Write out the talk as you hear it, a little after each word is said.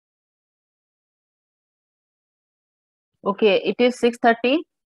Okay, it is 6:30.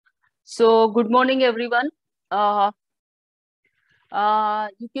 So, good morning, everyone. Uh,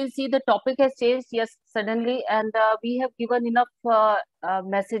 you can see the topic has changed, yes, suddenly, and we have given enough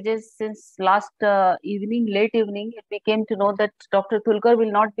messages since last evening, late evening. We came to know that Dr. Tulkar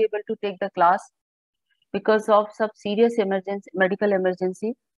will not be able to take the class because of some serious emergency, medical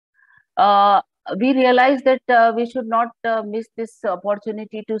emergency. Uh, we realized that we should not miss this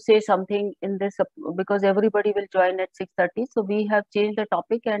opportunity to say something in this because everybody will join at 6:30. So we have changed the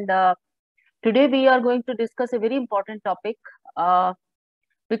topic, and today we are going to discuss a very important topic, uh,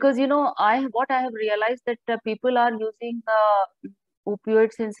 because what I have realized that people are using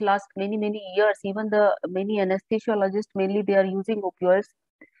opioids since last many years. Even the many anesthesiologists, mainly, they are using opioids,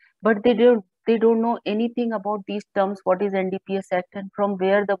 but they don't know anything about these terms. What is NDPS Act, and from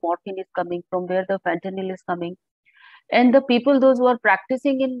where the morphine is coming, from where the fentanyl is coming. And the people, those who are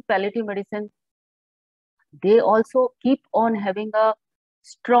practicing in palliative medicine, they also keep on having a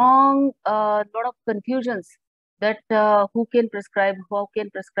strong lot of confusions that who can prescribe, how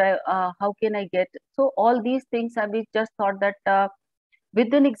can I get. So all these things, we just thought that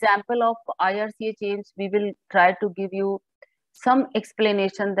with an example of IRCH aims, we will try to give you some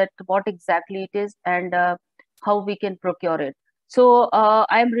explanation that what exactly it is, and how we can procure it. So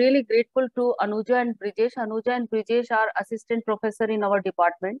I am really grateful to Anuja and Brajesh. Anuja and Brajesh are assistant professor in our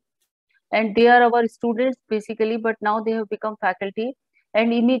department, and they are our students basically, but now they have become faculty.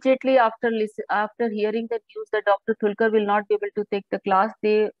 And immediately after hearing the news that Dr. Thulkar will not be able to take the class,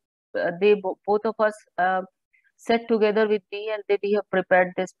 both of us sat together with me, and we have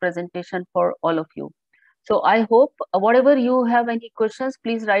prepared this presentation for all of you. So I hope whatever you have any questions,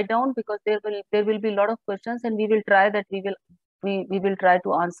 please write down, because there will be a lot of questions, and we will try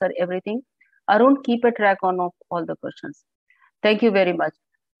to answer everything. Arun, keep a track on of all the questions. Thank you very much.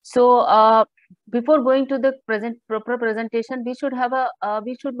 So before going to the proper presentation, we should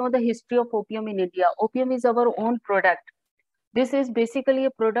know the history of opium in India. Opium is our own product. This is basically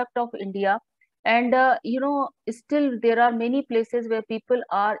a product of India, and still there are many places where people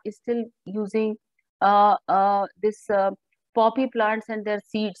are still using this poppy plants and their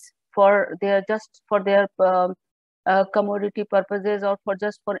seeds for their commodity purposes, or for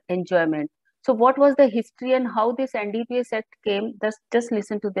just for enjoyment. So what was the history and how this NDPS Act came? Just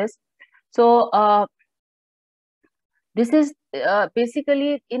listen to this. So this is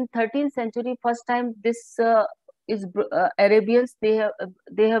basically in 13th century. First time this Arabians, they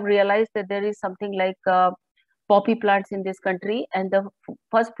have realized that there is something like poppy plants in this country, and the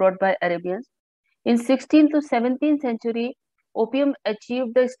first brought by Arabians. In 16th to 17th century, opium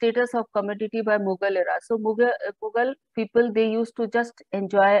achieved the status of commodity by Mughal era. So Mughal people, they used to just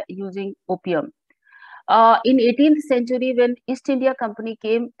enjoy using opium. In 18th century, when East India Company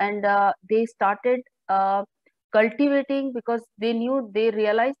came, and they started cultivating, because they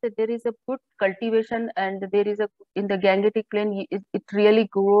realized that there is a good cultivation, and there is a in the Gangetic Plain, it really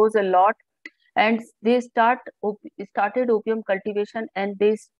grows a lot, and they started opium cultivation, and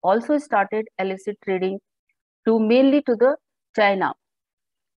they also started illicit trading to mainly to the China.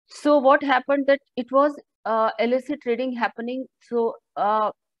 So what happened, that it was illicit trading happening. So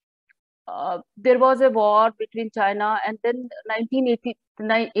there was a war between China, and then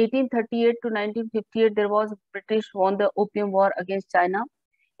 1838 to 1958, there was British won the Opium War against China,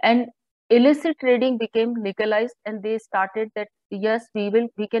 and illicit trading became legalized, and they started that yes, we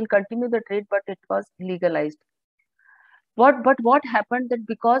can continue the trade, but it was legalized. What happened, that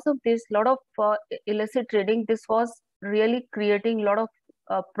because of this lot of illicit trading, this was really creating a lot of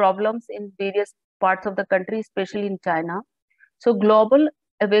problems in various parts of the country, especially in China. So global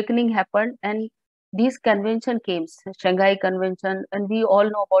awakening happened, and these convention came, Shanghai Convention, and we all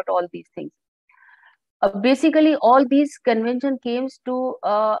know about all these things. Basically, all these convention came to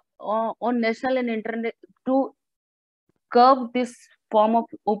on national and internet to curb this form of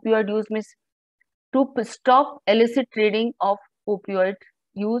opioid use, means to stop illicit trading of opioid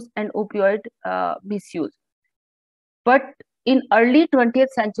use and opioid misuse. But in early 20th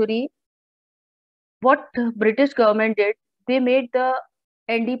century, what British government did, they made the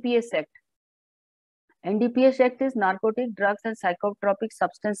NDPS Act. NDPS Act is Narcotic Drugs and Psychotropic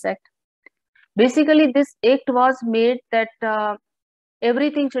Substance Act. Basically, this act was made that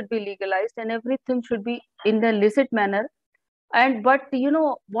everything should be legalized, and everything should be in the licit manner. And but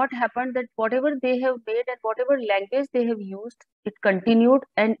what happened, that whatever they have made and whatever language they have used, it continued,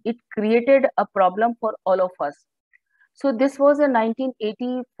 and it created a problem for all of us. So this was a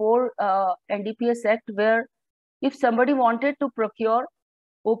 1984 NDPS Act, where if somebody wanted to procure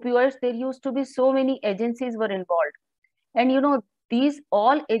opioids, there used to be so many agencies were involved, and these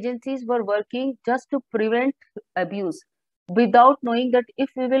all agencies were working just to prevent abuse. without knowing that if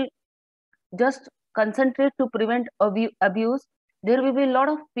we will just concentrate to prevent abuse, there will be a lot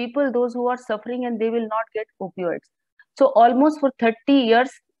of people, those who are suffering, and they will not get opioids. So almost for 30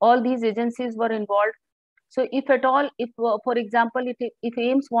 years, all these agencies were involved. So if at all, if for example, if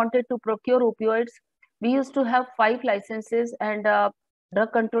AIMS wanted to procure opioids, we used to have 5 licenses, and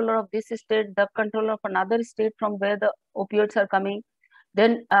drug controller of this state, drug controller of another state from where the opioids are coming,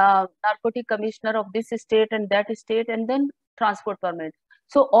 then narcotic commissioner of this state and that state, and then transport permit.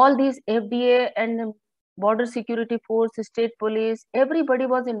 So all these FDA and border security force, state police, everybody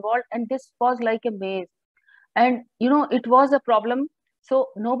was involved, and this was like a maze. And it was a problem. So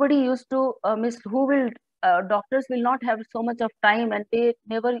nobody used to miss who will doctors will not have so much of time, and they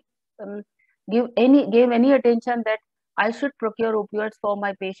never um, gave any attention that I should procure opioids for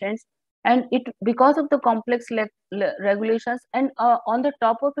my patients. And it, because of the complex regulations, and on the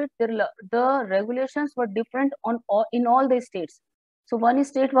top of it, the regulations were different in all the states. So one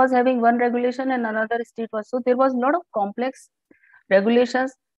state was having one regulation and another state was, so there was a lot of complex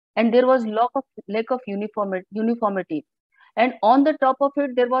regulations, and there was lack of uniformity. And on the top of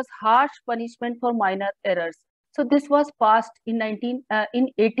it, there was harsh punishment for minor errors. So this was passed in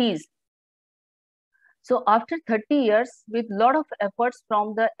 80s. So after 30 years, with lot of efforts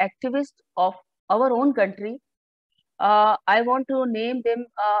from the activists of our own country, I want to name them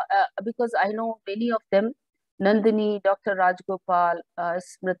because I know many of them: Nandini, Dr. Rajgopal,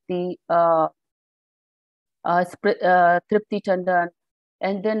 Smriti, Tripti Chandan,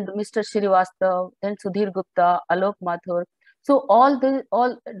 and then Mr. Srivastav, then Sudhir Gupta, Alok Mathur. So all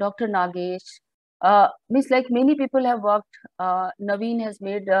Dr. Nagesh, means like many people have worked. Naveen has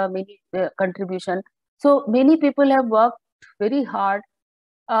made many contribution. So many people have worked very hard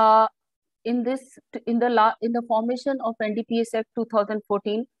uh, in the formation of NDPS Act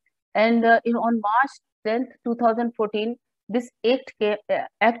 2014, and on March 10th, 2014, this act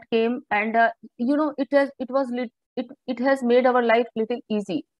came, and it has made our life little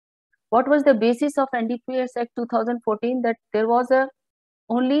easy. What was the basis of NDPS Act 2014? That there was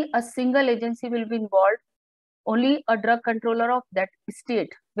only a single agency will be involved, only a drug controller of that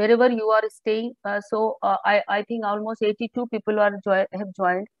state, wherever you are staying. I think almost 82 people have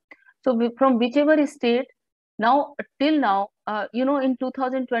joined. So from whichever state, now till now, in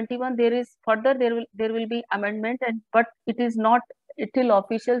 2021, there will be amendment, and but it is not still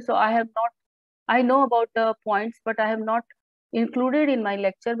official. So I know about the points, but I have not included in my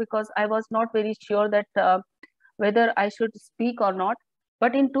lecture because I was not very sure that whether I should speak or not.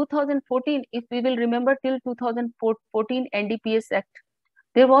 But in 2014, if we will remember, till 2014 NDPS Act,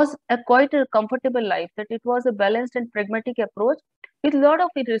 there was a quite a comfortable life, that it was a balanced and pragmatic approach with a lot of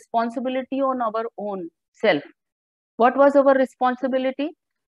responsibility on our own self. What was our responsibility?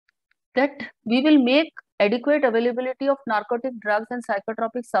 That we will make adequate availability of narcotic drugs and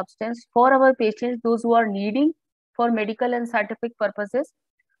psychotropic substance for our patients, those who are needing for medical and scientific purposes.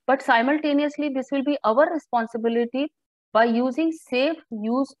 But simultaneously, this will be our responsibility by using safe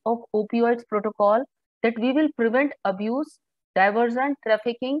use of opioids protocol, that we will prevent abuse, diversion,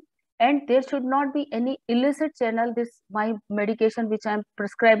 trafficking, and there should not be any illicit channel. This my medication which I am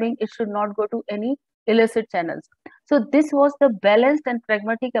prescribing, it should not go to any illicit channels. So this was the balanced and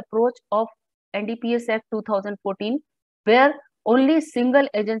pragmatic approach of NDPS Act 2014, where only single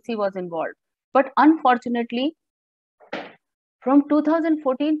agency was involved. But unfortunately, from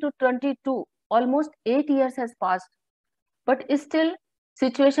 2014 to 22, almost 8 years has passed, but still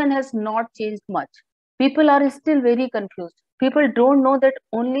situation has not changed much. People are still very confused. People don't know that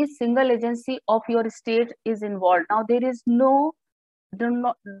only single agency of your state is involved. Now there is no,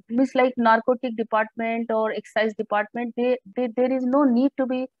 means like narcotic department or excise department. There is no need to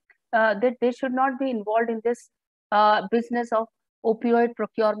be that they should not be involved in this business of opioid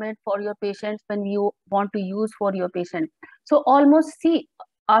procurement for your patients when you want to use for your patient. So almost, see,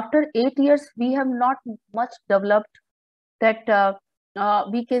 after 8 years, we have not much developed that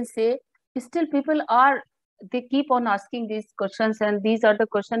we can say. Still people are, they keep on asking these questions, and these are the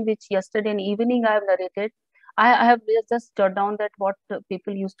questions which yesterday in evening I have narrated. I have just jot down that what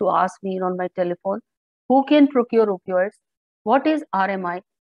people used to ask me on my telephone: who can procure opioids, what is RMI,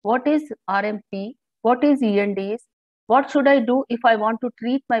 what is RMP, what is ENDs, what should I do if I want to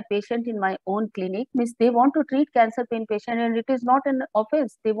treat my patient in my own clinic. Means they want to treat cancer pain patient, and it is not an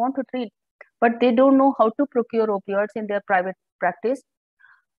offense, they want to treat, but they don't know how to procure opioids in their private practice,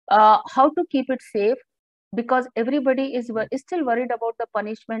 how to keep it safe, because everybody is still worried about the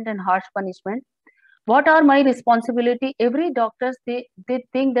punishment and harsh punishment. What are my responsibility? Every doctors, they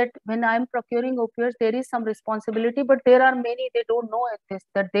think that when I'm procuring opioids, there is some responsibility, but there are many, they don't know at this,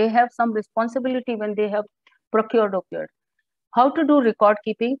 that they have some responsibility when they have procured opioids. how to do record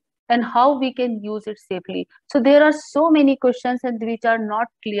keeping, and how we can use it safely. So there are so many questions and which are not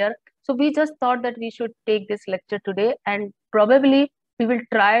clear. So we just thought that we should take this lecture today, and probably we will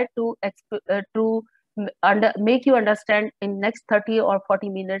try to make you understand in next 30 or 40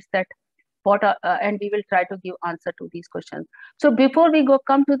 minutes that what and we will try to give answer to these questions. So before we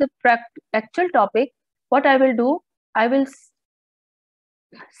come to the actual topic, what I will do, I will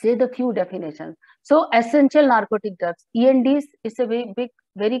say the few definitions. So essential narcotic drugs, ENDs, is a very big,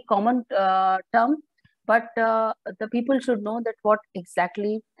 very common term, but the people should know that what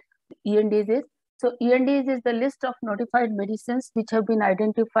exactly ENDs is. So ENDs is the list of notified medicines which have been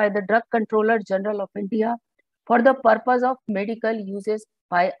identified the Drug Controller General of India for the purpose of medical uses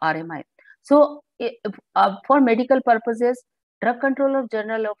by RMI. So for medical purposes, Drug Controller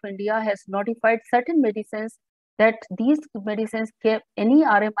General of India has notified certain medicines that these medicines any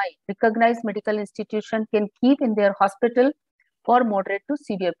RMI, recognized medical institution, can keep in their hospital for moderate to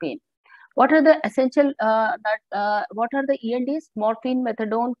severe pain. What are the essential, what are the ENDs? Morphine,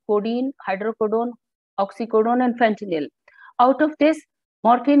 methadone, codeine, hydrocodone, oxycodone, and fentanyl. Out of this,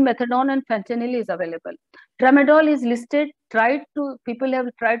 morphine, methadone, and fentanyl is available. Tramadol is listed, people have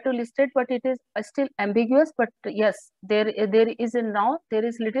tried to list it, but it is still ambiguous. But yes, there is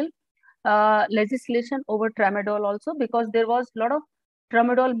little legislation over tramadol also, because there was a lot of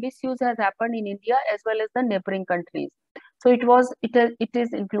tramadol misuse has happened in India as well as the neighboring countries. So it is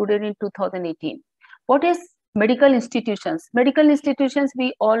included in 2018. What is medical institutions? Medical institutions,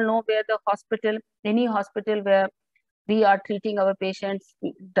 we all know, where the hospital, any hospital where we are treating our patients,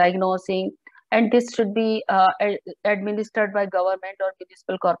 diagnosing, and this should be administered by government or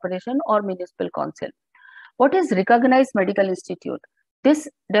municipal corporation or municipal council. What is recognized medical institute? This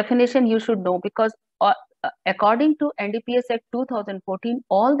definition you should know, because according to NDPS Act 2014,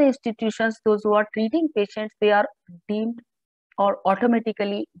 all the institutions, those who are treating patients, they are deemed or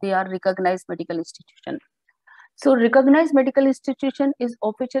automatically they are recognized medical institution. So recognized medical institution is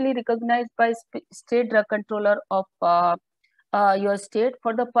officially recognized by state drug controller of your state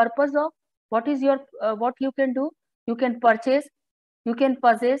for the purpose of what you can do. You can purchase, you can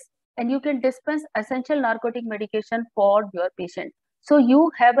possess, and you can dispense essential narcotic medication for your patient. So you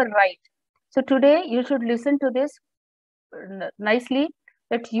have a right. So today you should listen to this nicely,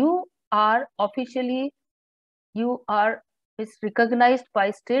 that you are officially, is recognized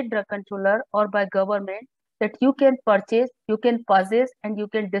by state drug controller or by government, that you can purchase, you can possess, and you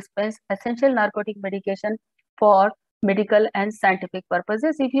can dispense essential narcotic medication for medical and scientific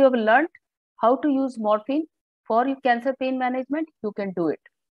purposes. If you have learned how to use morphine for your cancer pain management, you can do it.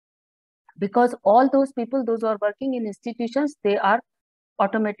 Because all those people, those who are working in institutions, they are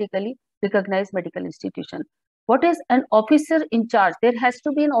automatically recognized medical institution. What is an officer in charge? There has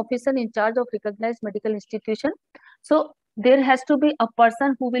to be an officer in charge of recognized medical institution. So there has to be a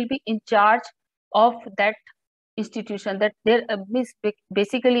person who will be in charge of that institution. That there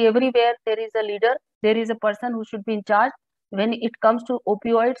basically everywhere there is a leader, there is a person who should be in charge. When it comes to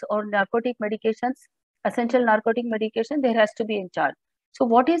opioids or narcotic medications, essential narcotic medication, there has to be in charge. So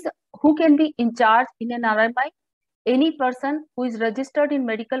who can be in charge in an RMI? Any person who is registered in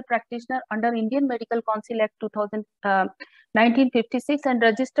medical practitioner under Indian Medical Council Act 1956 and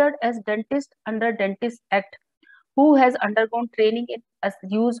registered as dentist under Dentist Act, who has undergone training in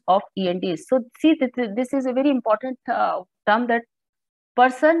use of ENDs. So see, this is a very important term, that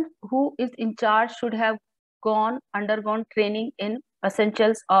person who is in charge should have undergone training in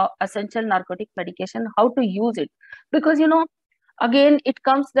essential narcotic medication, how to use it. Because again it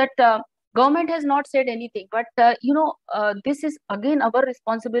comes that government has not said anything, but this is again our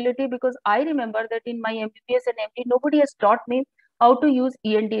responsibility, because I remember that in my MBBS and MD, nobody has taught me how to use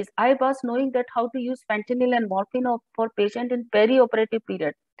ENDs. I was knowing that how to use fentanyl and morphine for patient in peri-operative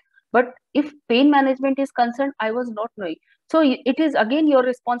period. But if pain management is concerned, I was not knowing. So it is again your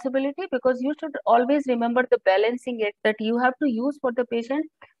responsibility, because you should always remember the balancing act, that you have to use for the patient,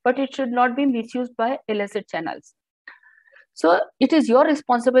 but it should not be misused by illicit channels. So it is your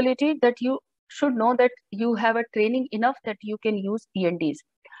responsibility that you should know that you have a training enough that you can use ENDs.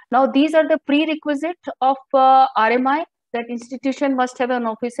 Now, these are the prerequisite of RMI, that institution must have an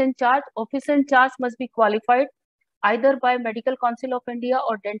officer in charge. Officer in charge must be qualified either by Medical Council of India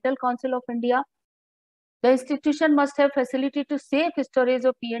or Dental Council of India. The institution must have facility to safe storage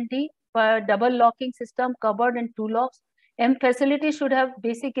of END, double locking system, cupboard and two locks. And facility should have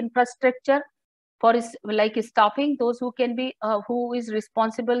basic infrastructure for like staffing, those who can be who is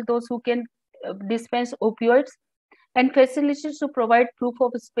responsible, those who can dispense opioids, and facilities to provide proof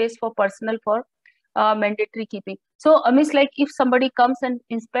of space for personnel for mandatory keeping. So means like if somebody comes and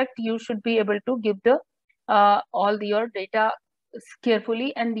inspect, you should be able to give the all your data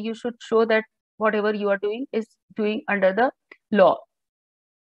carefully, and you should show that whatever you are doing is doing under the law.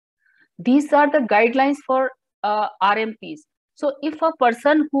 These are the guidelines for RMPs. So if a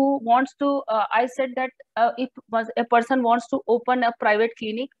person who wants to, I said that if a person wants to open a private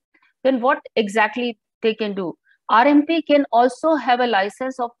clinic, then what exactly they can do? RMP can also have a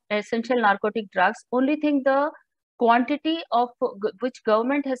license of essential narcotic drugs. Only thing, the quantity of which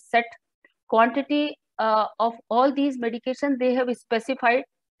government has set, quantity of all these medications, they have specified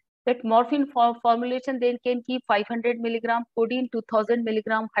that morphine formulation they can keep 500 milligram, codeine 2000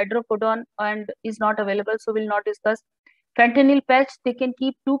 milligram, hydrocodone and is not available, so we'll not discuss. Fentanyl patch, they can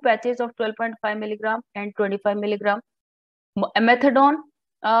keep 2 patches of 12.5 milligram and 25 milligram. Methadone,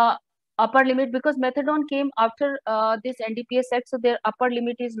 upper limit, because methadone came after this NDPS Act, so their upper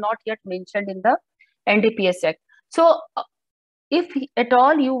limit is not yet mentioned in the NDPS Act. So if at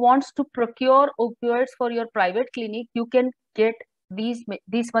all you want to procure opioids for your private clinic, you can get these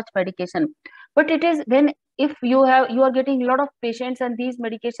much medication. But it is when, if you are getting a lot of patients and these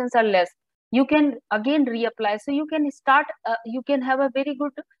medications are less, you can again reapply. So you can start, you can have a very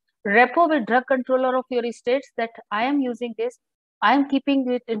good repo with drug controller of your states that I am using this, I am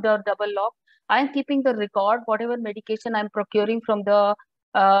keeping it in the double lock, I am keeping the record, whatever medication I'm procuring from the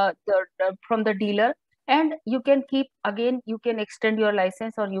from the dealer, and you can keep, again you can extend your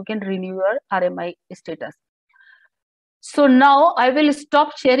license or you can renew your RMI status. So now I will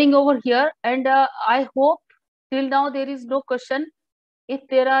stop sharing over here, and I hope till now there is no question. If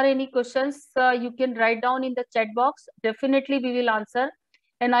there are any questions, you can write down in the chat box. Definitely we will answer.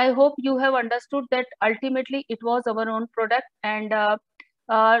 And I hope you have understood that ultimately it was our own product. And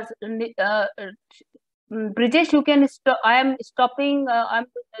Brajesh, you can stop. I am stopping. I'm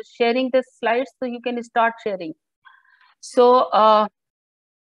sharing the slides, so you can start sharing. So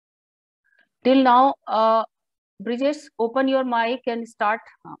till now, Brajesh, open your mic and start.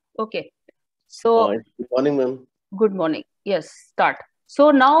 Okay. So good morning, ma'am. Good morning. Yes, start. So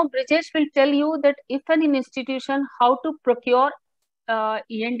now Brajesh will tell you that if an institution, how to procure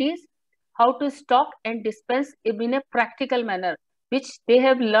ENDs, how to stock and dispense in a practical manner, which they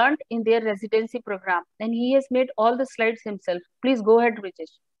have learned in their residency program. And he has made all the slides himself. Please go ahead,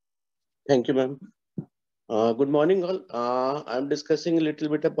 Brajesh. Thank you, ma'am. Good morning, all. I'm discussing a little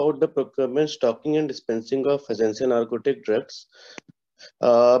bit about the procurement, stocking, and dispensing of essential narcotic drugs.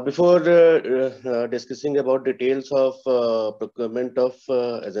 Before discussing about details of procurement of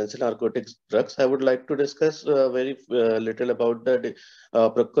essential narcotics drugs, I would like to discuss very little about the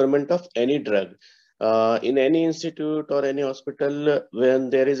procurement of any drug. In any institute or any hospital,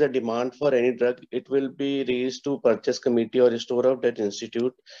 when there is a demand for any drug, it will be raised to purchase committee or store of that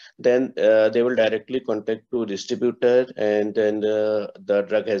institute. Then they will directly contact to distributor, and then the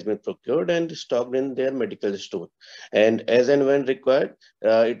drug has been procured and stocked in their medical store. And as and when required,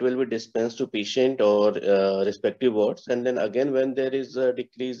 it will be dispensed to patient or respective wards. And then again, when there is a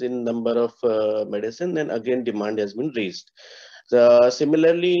decrease in number of medicine, then again demand has been raised.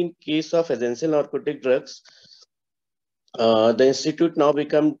 Similarly, in case of essential narcotic drugs, the institute now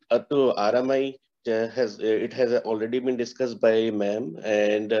become to RMI. It has already been discussed by ma'am,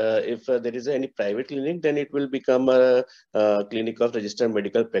 and if there is any private clinic, then it will become a clinic of registered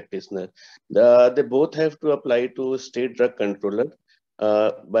medical practitioner. They both have to apply to state drug controller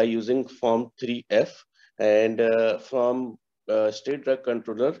by using form 3F, and from state drug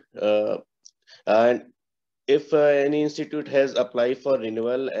controller, and if any institute has applied for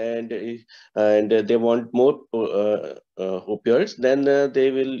renewal and they want more opioids, then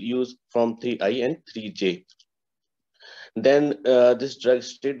they will use form 3I and 3J. Then this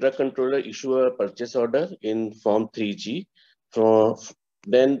state drug controller issue a purchase order in form 3G.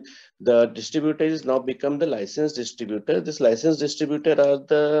 Then the distributor is now become the licensed distributor. This licensed distributor are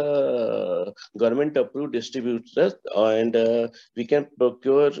the government approved distributors, and we can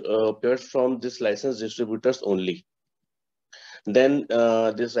procure opioids from this licensed distributors only. Then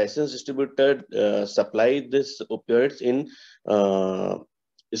this licensed distributor supply this opioids in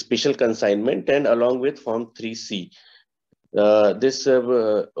special consignment and along with form 3C. This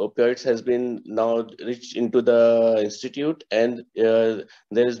opioids has been now reached into the institute, and there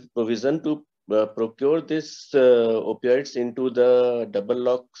is provision to procure this opioids into the double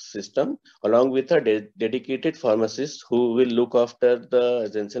lock system along with a dedicated pharmacist who will look after the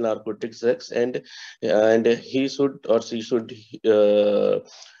essential narcotics drugs, and he should or she should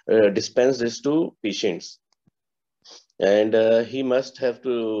dispense this to patients. And he must have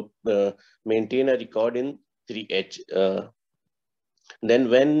to maintain a record in 3H. Then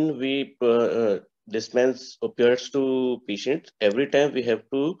when we dispense opioids to patients, every time we have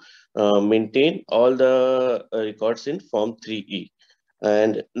to maintain all the records in Form 3E.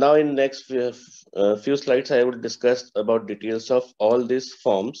 And now in next few slides, I will discuss about details of all these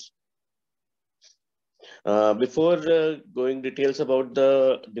forms. Before going details about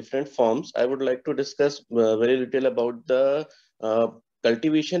the different forms, I would like to discuss very little about the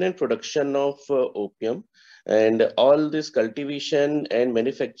cultivation and production of opium. And all this cultivation and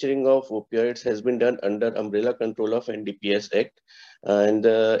manufacturing of opioids has been done under umbrella control of NDPS Act. And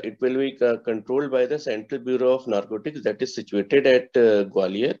it will be controlled by the Central Bureau of Narcotics that is situated at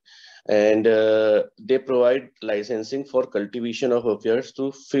Gwalior. And they provide licensing for cultivation of opioids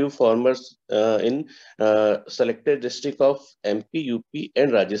to few farmers in selected district of MP, UP,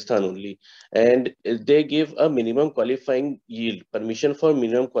 and Rajasthan only. And they give a minimum qualifying yield, permission for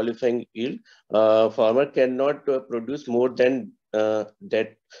minimum qualifying yield. Farmer cannot produce more than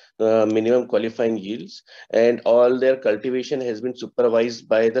that minimum qualifying yields, and all their cultivation has been supervised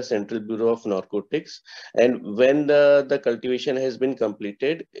by the Central Bureau of Narcotics. And when the cultivation has been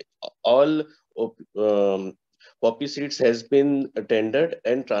completed, all poppy seeds has been tendered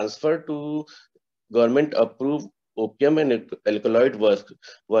and transferred to government approved opium and alkaloid work,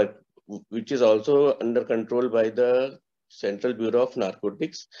 which is also under control by the Central Bureau of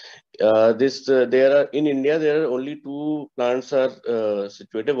Narcotics. There are in India there are only two plants are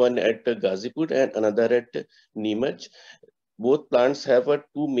situated, one at Gazipur and another at Neemaj. Both plants have a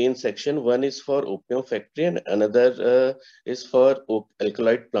two main section. One is for opium factory and another is for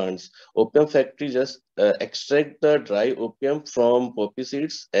alkaloid plants. Opium factory just extract the dry opium from poppy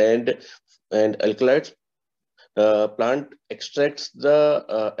seeds, and alkaloids plant extracts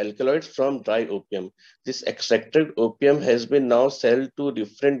the alkaloids from dry opium. This extracted opium has been now sold to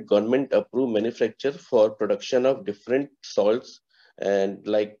different government approved manufacturers for production of different salts, and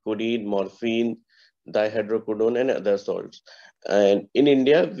like codeine, morphine, dihydrocodone, and other salts. And in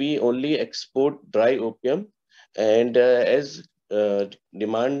India, we only export dry opium, and as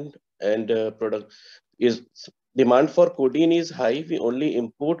demand and product is demand for codeine is high, we only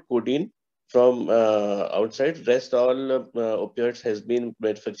import codeine from outside. Rest all opioids has been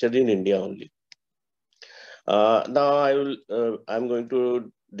manufactured in India only. Now I'm going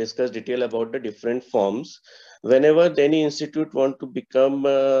to discuss detail about the different forms. Whenever any institute want to become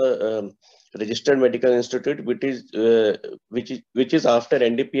registered medical institute, which is after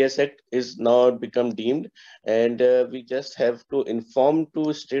NDPS Act is now become deemed, and we just have to inform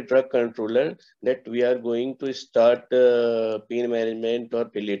to state drug controller that we are going to start pain management or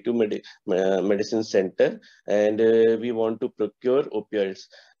palliative medicine center, and we want to procure opioids.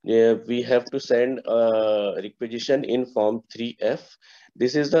 We have to send a requisition in Form 3F.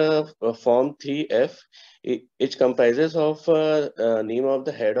 This is the Form 3F. It comprises of name of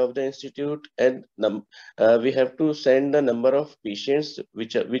the head of the institute, and we have to send the number of patients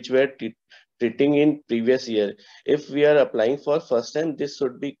which were treating in previous year. If we are applying for first time, this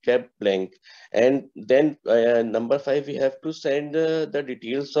should be kept blank. And then number 5, we have to send the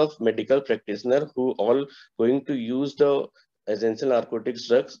details of medical practitioner who all going to use the essential narcotics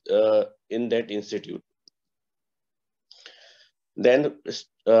drugs in that institute. Then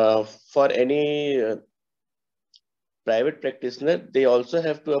for any private practitioner, they also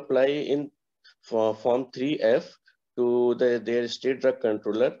have to apply in Form 3F to their state drug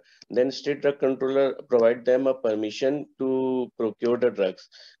controller. Then state drug controller provide them a permission to procure the drugs.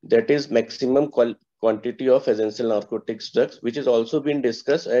 That is maximum quantity of essential narcotics drugs, which is also been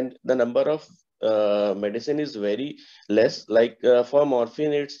discussed, and the number of medicine is very less. Like for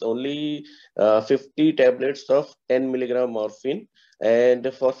morphine, it's only 50 tablets of 10 milligram morphine,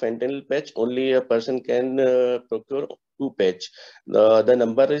 and for fentanyl patch, only a person can procure 2 patch. The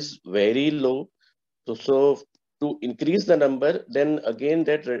number is very low. So to increase the number, then again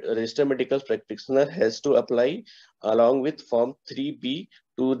that registered medical practitioner has to apply along with Form 3B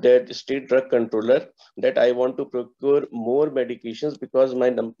to that state drug controller that I want to procure more medications because my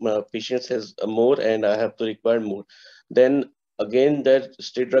patients has more and I have to require more. Then again that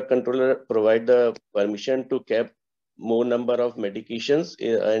state drug controller provide the permission to cap more number of medications,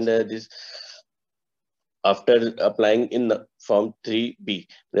 and this after applying in Form 3B.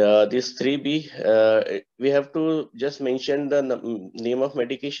 This 3B, we have to just mention the name of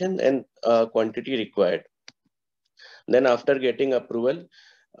medication and quantity required. Then after getting approval,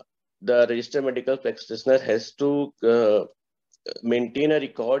 the registered medical practitioner has to maintain a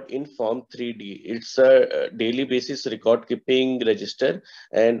record in Form 3D. It's a daily basis record keeping register,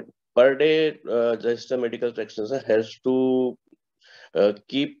 and per day, the registered medical practitioner has to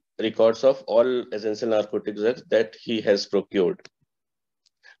keep records of all essential narcotic drugs that he has procured.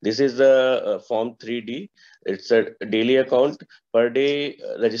 This is the Form 3D. It's a daily account. Per day,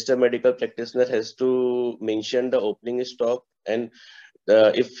 registered medical practitioner has to mention the opening stock, and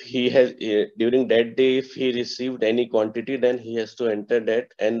if he has during that day, if he received any quantity, then he has to enter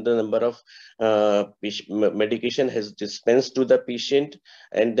that, and the number of medication has dispensed to the patient,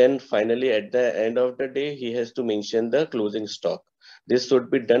 and then finally at the end of the day, he has to mention the closing stock. This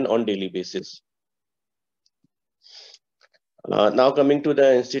should be done on daily basis. Now coming to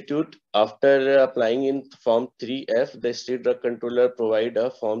the institute, after applying in Form 3F, the state drug controller provide a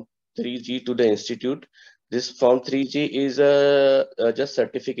Form 3G to the institute. This Form 3G is a just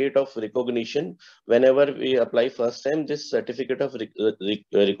certificate of recognition. Whenever we apply first time, this certificate of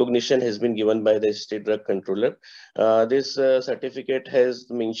recognition has been given by the state drug controller. This certificate has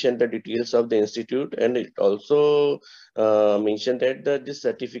mentioned the details of the institute, and it also mentioned that this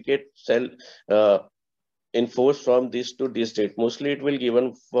certificate shall enforced from this to this date. Mostly it will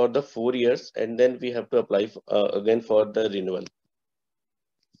given for the 4 years, and then we have to apply again for the renewal.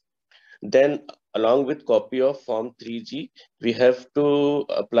 Then along with copy of Form 3G, we have to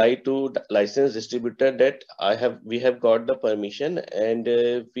apply to the licensed distributor that we have got the permission, and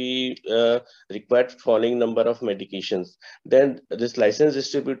we required following number of medications. Then this licensed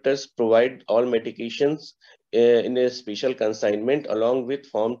distributors provide all medications in a special consignment along with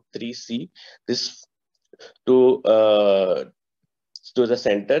Form 3C. This to the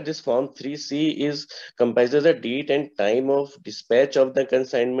center. This Form 3C is comprises the date and time of dispatch of the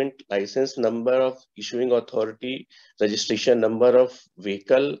consignment, license number of issuing authority, registration number of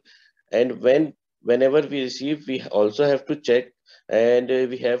vehicle, and whenever we receive, we also have to check, and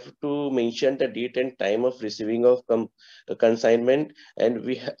we have to mention the date and time of receiving of consignment, and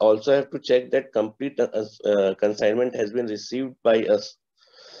we also have to check that complete consignment has been received by us.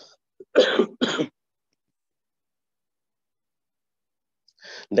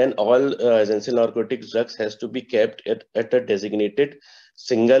 Then all essential narcotic drugs has to be kept at a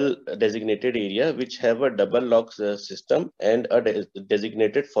single designated area, which have a double lock system, and a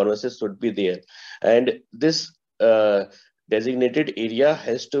designated pharmacist should be there. And this designated area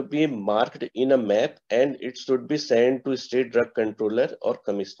has to be marked in a map, and it should be sent to state drug controller or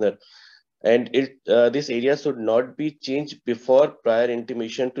commissioner. And this area should not be changed before prior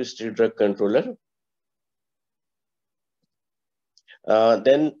intimation to state drug controller.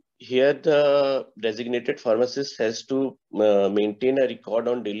 Then here the designated pharmacist has to maintain a record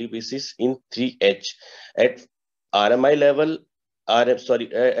on daily basis in 3H. At RMI level, at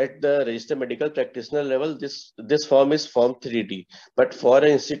the registered medical practitioner level, this form is Form 3D. But for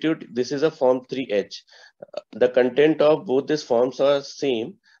an institute, this is a Form 3H. The content of both these forms are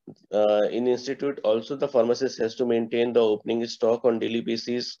same. In institute, also the pharmacist has to maintain the opening stock on daily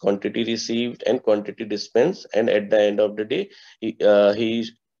basis, quantity received and quantity dispensed, and at the end of the day, he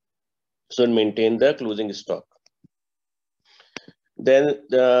should maintain the closing stock. Then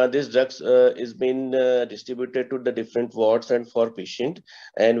this drugs is being distributed to the different wards and for patient,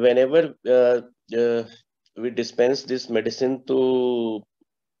 and whenever we dispense this medicine to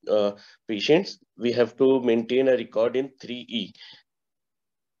patients, we have to maintain a record in 3E.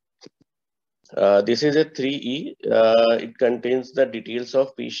 This is a 3E. It contains the details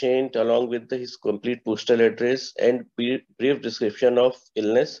of patient along with his complete postal address and brief description of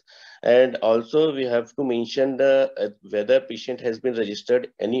illness. And also we have to mention the whether patient has been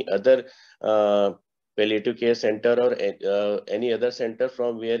registered any other palliative care center or any other center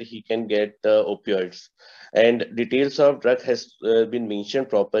from where he can get opioids. And details of drug has been mentioned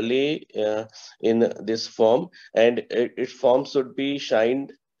properly in this form, and its form should be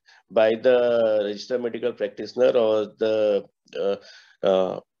signed by the registered medical practitioner or the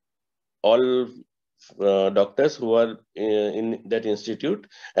all doctors who are in that institute,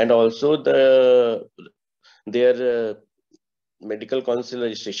 and also their medical council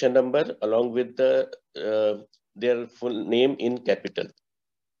registration number along with their full name in capital.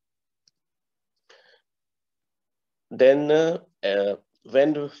 Then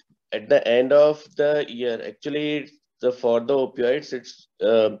when at the end of the year, actually for the opioids, it's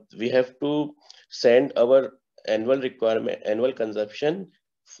we have to send our annual consumption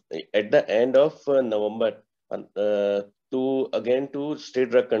at the end of November to state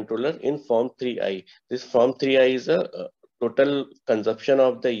drug controller in Form 3I. This Form 3I is a total consumption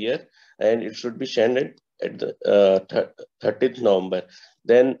of the year, and it should be sent at the 30th November.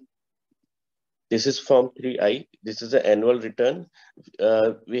 Then this is Form 3I. This is the annual return.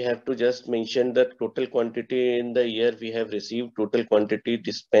 We have to just mention the total quantity in the year we have received, total quantity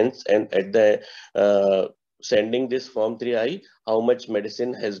dispensed, and at the sending this Form 3I, how much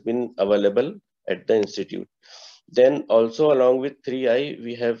medicine has been available at the institute. Then also along with 3I,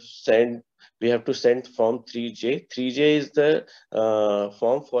 we have to send form 3J. 3J is the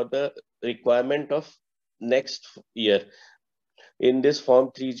form for the requirement of next year. In this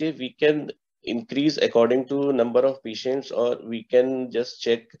form 3J, we can increase according to number of patients, or we can just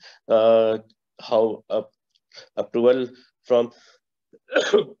check how approval from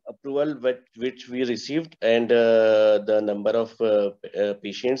approval which we received, and the number of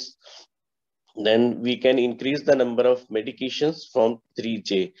patients. Then we can increase the number of medications from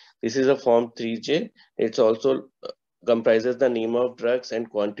 3J. This is a form 3J. It's also comprises the name of drugs and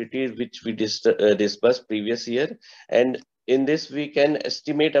quantity which we discussed previous year. And in this, we can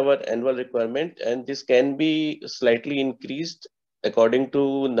estimate our annual requirement, and this can be slightly increased according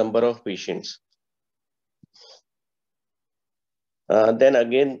to number of patients. Then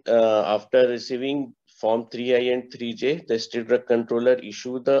again, after receiving Form 3I and 3J, the state drug controller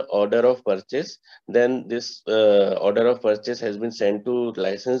issue the order of purchase. Then this order of purchase has been sent to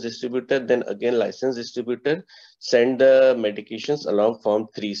licensed distributor. Then again, licensed distributor send the medications along Form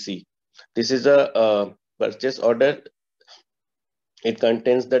 3C. This is a purchase order. It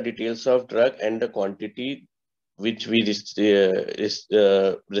contains the details of drug and the quantity which we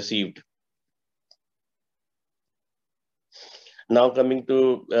received. Now coming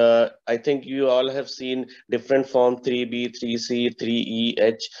to, I think you all have seen different form 3B, 3C, 3E,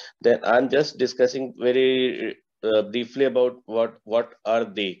 H. Then I'm just discussing very briefly about what are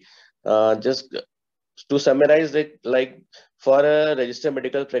they. Just to summarize it, like for a registered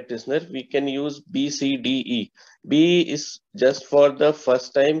medical practitioner, we can use B, C, D, E. B is just for the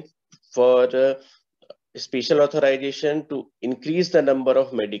first time for special authorization to increase the number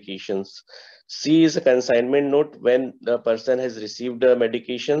of medications. C is a consignment note when the person has received the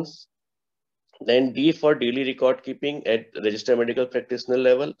medications. Then D for daily record keeping at registered medical practitioner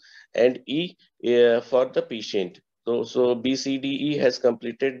level, and E for the patient. So B, C, D, E has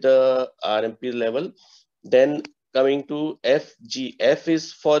completed the RMP level. Then coming to F, G. F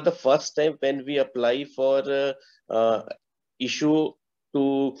is for the first time when we apply for issue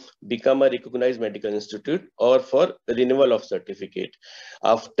to become a recognized medical institute or for renewal of certificate.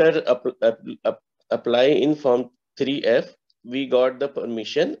 After apply in form 3F, we got the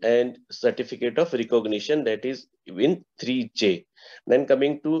permission and certificate of recognition, that is in 3J. Then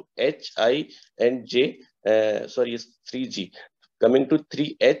coming to H, I and J, sorry, is 3G. Coming to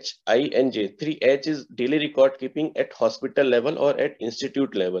 3H, I and J. 3H is daily record keeping at hospital level or at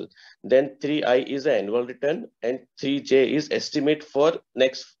institute level. Then 3I is the annual return, and 3J is estimate for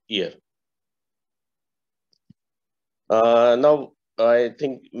next year. Now, I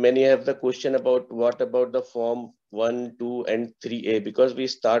think many have the question about what about the form 1, 2, and 3A, because we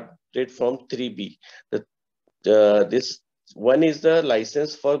started from 3B. This one is the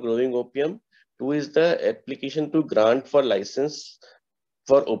license for growing opium. 2 is the application to grant for license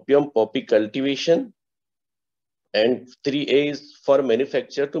for opium poppy cultivation. And 3A is for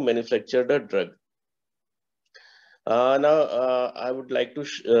manufacturer to manufacture the drug. Now, I would like to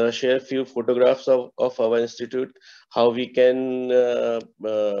share a few photographs of our institute, how we can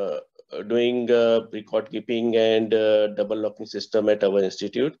doing record keeping and double locking system at our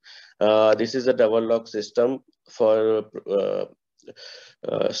institute. This is a double lock system for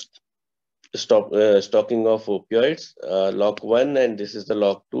stocking of opioids, lock 1, and this is the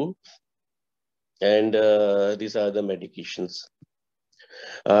lock 2. And these are the medications.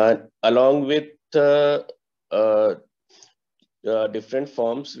 Along with different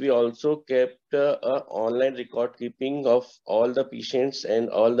forms, we also kept online record keeping of all the patients and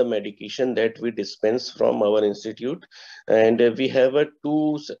all the medication that we dispense from our institute. And we have a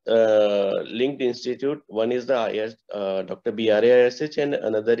 2 linked institute. One is the Dr. B.R.A. ISH, and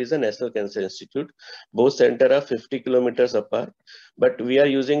another is the National Cancer Institute. Both centers are 50 kilometers apart, but we are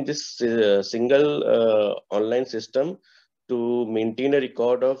using this single online system to maintain a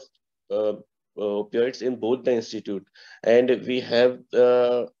record of opioids in both the institute. And we have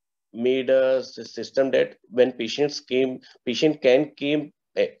made a system that when patient can came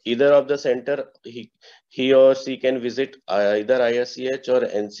either of the center, he or she can visit either IRCH or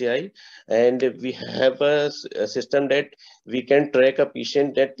NCI, and we have a system that we can track a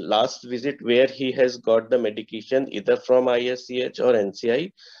patient at last visit where he has got the medication either from IRCH or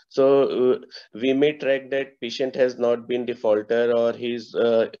NCI. So we may track that patient has not been defaulter, or he's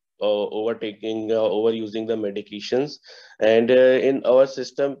overusing the medications. And in our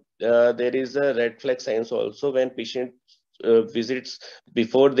system, there is a red flag signs also when patient visits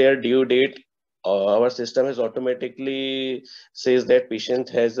before their due date. our system has automatically says that patient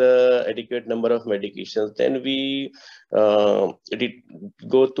has a adequate number of medications. Then we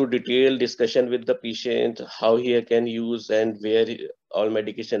go to detailed discussion with the patient, how he can use and where all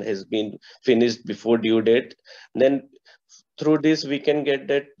medication has been finished before due date. Then through this we can get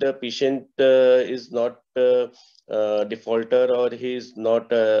that the patient is not defaulter, or he is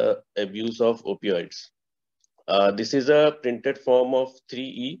not abuse of opioids. This is a printed form of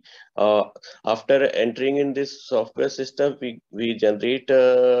 3E. After entering in this software system, we generate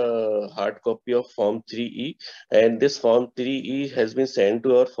a hard copy of Form 3E, and this Form 3E has been sent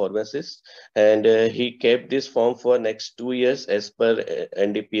to our pharmacist, and he kept this form for next 2 years as per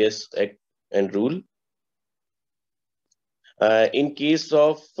NDPS Act and rule. In case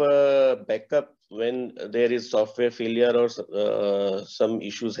of backup, when there is software failure or some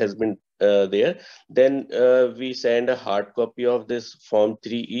issues has been there, then we send a hard copy of this Form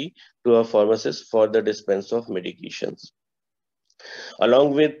 3E to a pharmacist for the dispense of medications.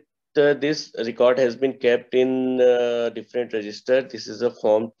 Along with this record has been kept in different register. This is a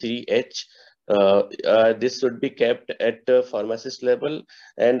Form 3H. This should be kept at the pharmacist level,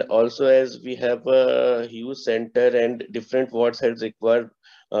 and also as we have a huge center and different wards has required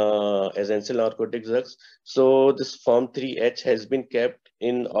essential narcotic drugs. So this Form 3H has been kept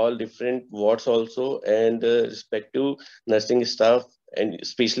in all different wards also, and respective nursing staff and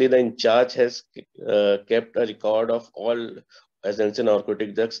especially the in charge has kept a record of all essential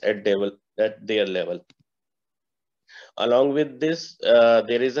narcotic drugs at their level. Along with this,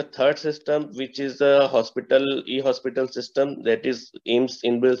 there is a third system, which is a e-hospital system, that is AIIMS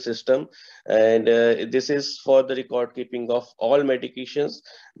inbuilt system. And this is for the record keeping of all medications.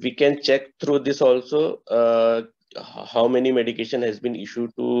 We can check through this also how many medication has been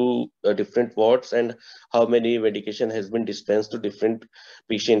issued to different wards and how many medication has been dispensed to different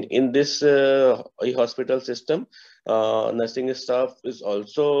patient. In this e-hospital system, nursing staff is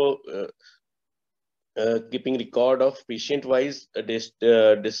also keeping record of patient-wise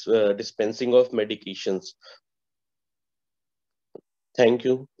dispensing of medications. Thank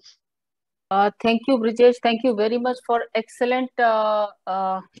you. Thank you, Brajesh. Thank you very much for excellent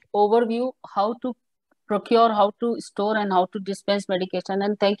overview, how to procure, how to store, and how to dispense medication.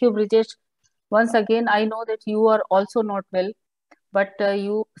 And thank you, Brajesh. Once again, I know that you are also not well, but I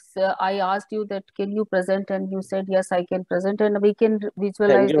asked you that can you present, and you said yes, I can present, and we can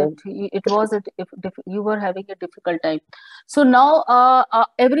visualize that it was if you were having a difficult time. So now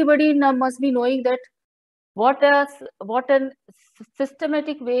everybody now must be knowing that what a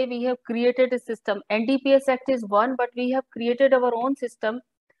systematic way we have created a system. NDPS Act is one, but we have created our own system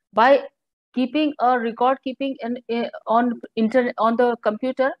by keeping a record keeping on the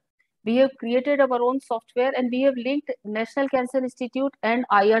computer. We have created our own software, and we have linked National Cancer Institute and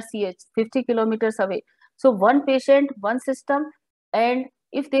IRCH 50 kilometers away. So one patient, one system, and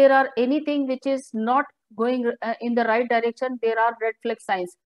if there are anything which is not going in the right direction, there are red flag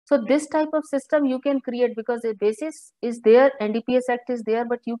signs. So this type of system you can create, because the basis is there, NDPS Act is there,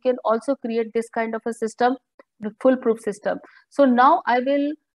 but you can also create this kind of a system, the foolproof system. So now I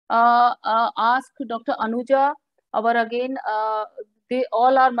will ask Dr. Anuja, they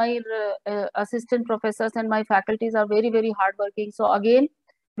all are my assistant professors, and my faculties are very, very hardworking. So again,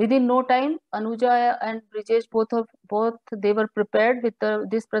 within no time, Anuja and Brajesh both they were prepared with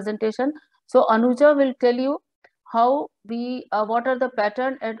this presentation. So Anuja will tell you how we what are the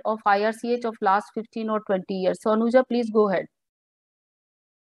pattern of IRCH of last 15 or 20 years. So Anuja, please go ahead.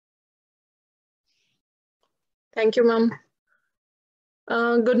 Thank you, ma'am.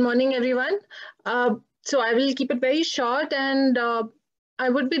 Good morning, everyone. So I will keep it very short, and I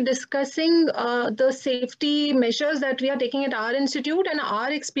would be discussing the safety measures that we are taking at our institute and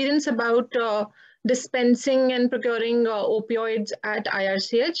our experience about dispensing and procuring opioids at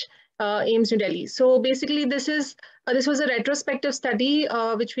IRCH, AIIMS New Delhi. So basically, this was a retrospective study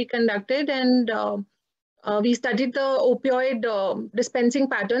which we conducted, and we studied the opioid dispensing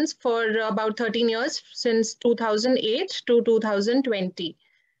patterns for about 13 years, since 2008 to 2020.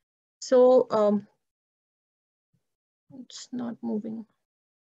 So it's not moving.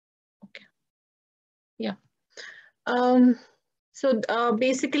 Okay. Yeah. So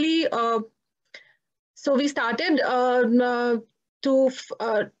basically, so we started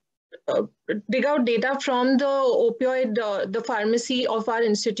to dig out data from the opioid, the pharmacy of our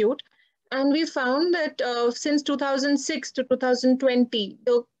institute. And we found that since 2006 to 2020,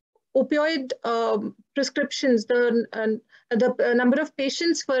 the opioid prescriptions, the number of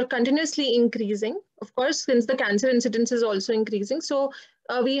patients were continuously increasing, of course, since the cancer incidence is also increasing. So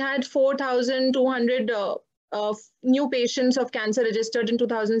we had 4,200 new patients of cancer registered in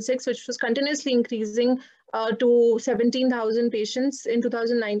 2006, which was continuously increasing to 17,000 patients in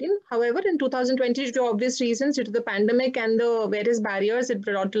 2019. However, in 2020, due to obvious reasons, due to the pandemic and the various barriers it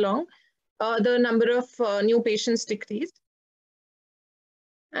brought along, the number of new patients decreased.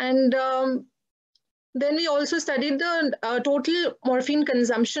 And then we also studied the total morphine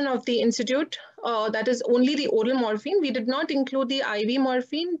consumption of the institute, that is only the oral morphine. We did not include the IV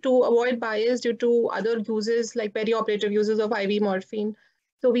morphine to avoid bias due to other uses like perioperative uses of IV morphine.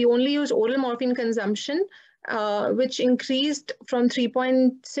 So we only used oral morphine consumption, which increased from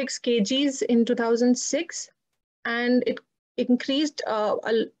 3.6 kgs in 2006, and it increased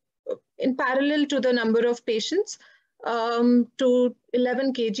in parallel to the number of patients to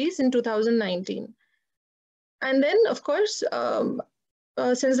 11 kgs in 2019. And then, of course,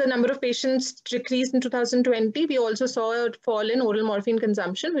 since the number of patients decreased in 2020, we also saw a fall in oral morphine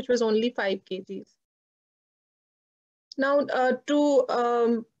consumption, which was only 5 kgs. Now, to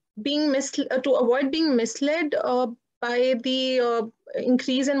avoid being misled by the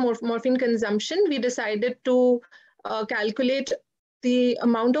increase in morphine consumption, we decided to calculate the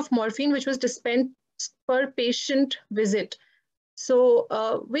amount of morphine which was dispensed per patient visit. So,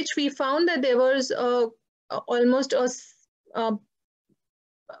 which we found that there was almost a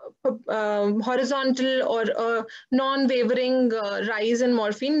horizontal or a non-wavering rise in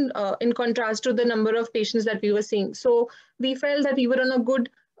morphine in contrast to the number of patients that we were seeing. So we felt that we were on a good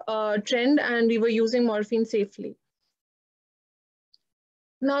trend and we were using morphine safely.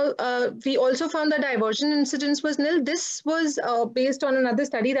 Now, we also found that diversion incidence was nil. This was based on another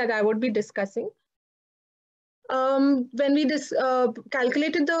study that I would be discussing. When we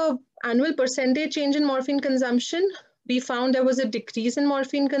calculated the annual percentage change in morphine consumption, we found there was a decrease in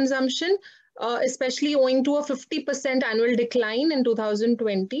morphine consumption, especially owing to a 50% annual decline in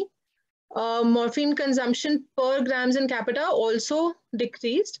 2020. Morphine consumption per grams in capita also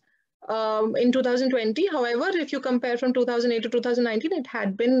decreased in 2020. However, if you compare from 2008 to 2019, it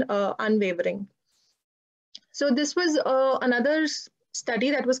had been unwavering. So this was another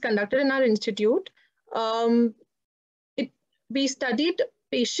study that was conducted in our institute. We studied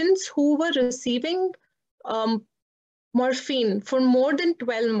patients who were receiving morphine for more than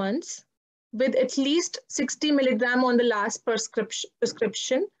 12 months with at least 60 milligram on the last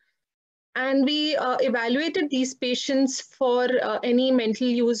prescription. And we evaluated these patients for any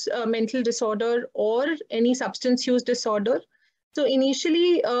mental disorder or any substance use disorder. So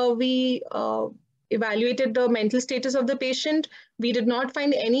initially, we evaluated the mental status of the patient. We did not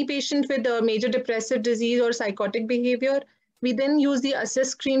find any patient with a major depressive disease or psychotic behavior. We then used the assess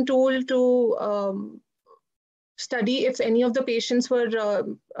screen tool to study if any of the patients were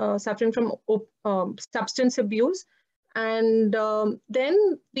suffering from substance abuse. And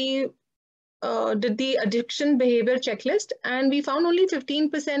then we did the addiction behavior checklist, and we found only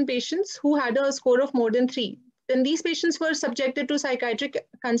 15% patients who had a score of more than 3. Then these patients were subjected to psychiatric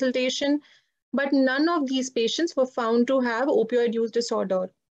consultation, but none of these patients were found to have opioid use disorder.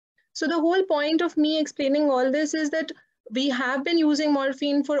 So the whole point of me explaining all this is that we have been using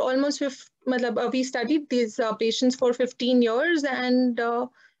morphine for almost, we studied these patients for 15 years, and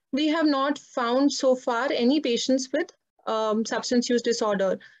we have not found so far any patients with substance use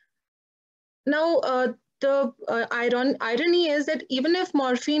disorder. Now, the irony is that even if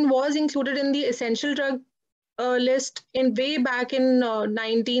morphine was included in the essential drug list way back in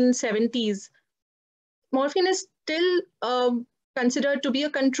 1970s, morphine is still considered to be a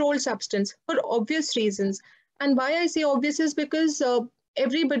controlled substance for obvious reasons. And why I say obvious is because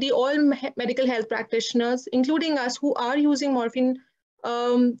everybody, all medical health practitioners, including us who are using morphine,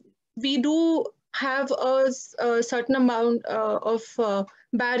 we do have a certain amount of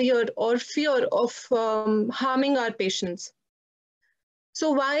barrier or fear of harming our patients.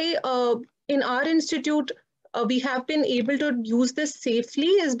 So why in our institute we have been able to use this safely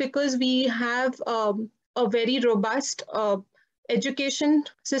is because we have a very robust education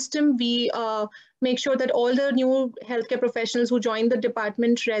system. We make sure that all the new healthcare professionals who join the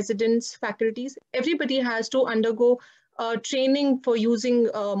department, residents, faculties, everybody has to undergo training for using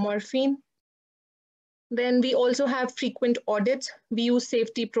morphine. Then we also have frequent audits. We use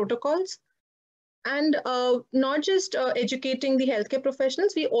safety protocols. And not just educating the healthcare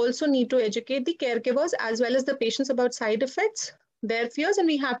professionals, we also need to educate the caregivers as well as the patients about side effects, their fears, and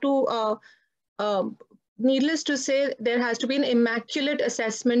we have to, needless to say, there has to be an immaculate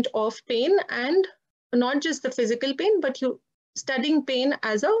assessment of pain, and not just the physical pain, but studying pain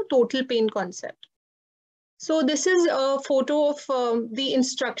as a total pain concept. So this is a photo of the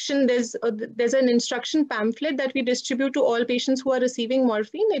instruction. There's an instruction pamphlet that we distribute to all patients who are receiving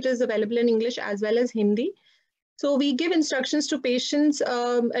morphine. It is available in English as well as Hindi. So we give instructions to patients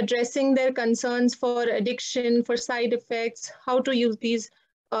addressing their concerns for addiction, for side effects, how to use these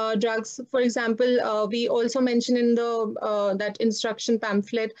drugs. For example, we also mention in the that instruction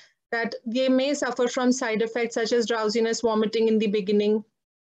pamphlet that they may suffer from side effects such as drowsiness, vomiting in the beginning.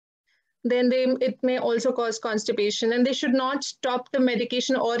 Then it may also cause constipation, and they should not stop the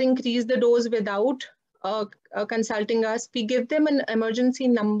medication or increase the dose without consulting us. We give them an emergency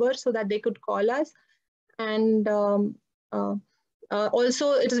number so that they could call us. And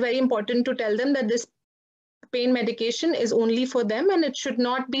also, it is very important to tell them that this pain medication is only for them, and it should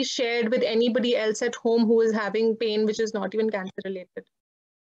not be shared with anybody else at home who is having pain which is not even cancer related.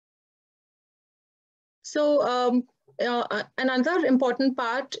 So another important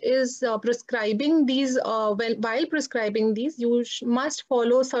part is prescribing these. While prescribing these, you must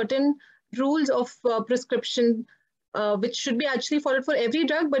follow certain rules of prescription, which should be actually followed for every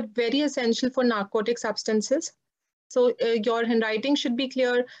drug, but very essential for narcotic substances. So your handwriting should be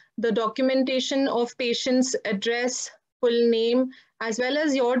clear. The documentation of patient's address, full name, as well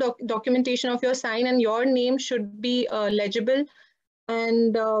as your documentation of your sign and your name should be legible.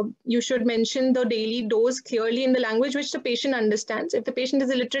 And you should mention the daily dose clearly in the language which the patient understands. If the patient is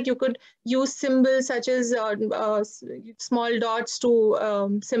illiterate, you could use symbols such as small dots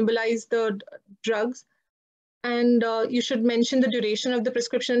to symbolize the drugs. And you should mention the duration of the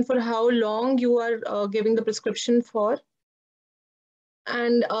prescription, for how long you are giving the prescription for.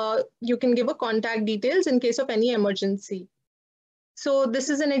 And you can give a contact details in case of any emergency. So this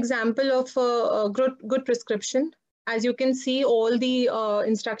is an example of a good prescription. As you can see, all the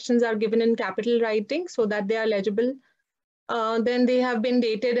instructions are given in capital writing so that they are legible. Then they have been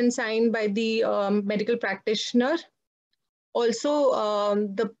dated and signed by the medical practitioner. Also,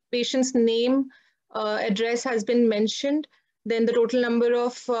 the patient's name, address has been mentioned. Then the total number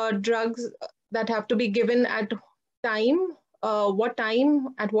of drugs that have to be given at time, what time,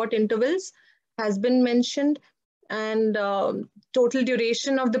 at what intervals has been mentioned. And total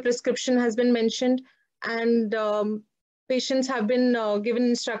duration of the prescription has been mentioned. And patients have been given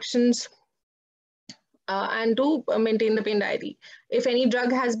instructions and to maintain the pain diary. If any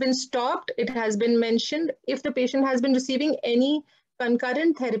drug has been stopped, it has been mentioned. If the patient has been receiving any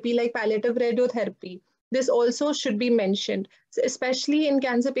concurrent therapy like palliative radiotherapy, this also should be mentioned, especially in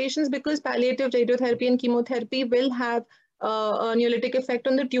cancer patients, because palliative radiotherapy and chemotherapy will have a neurolytic effect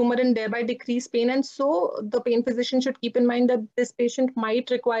on the tumor and thereby decrease pain. And so the pain physician should keep in mind that this patient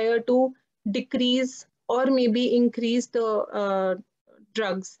might require to decrease or maybe increase the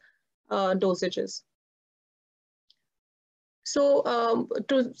drugs dosages. So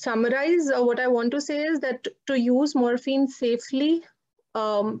to summarize, what I want to say is that to use morphine safely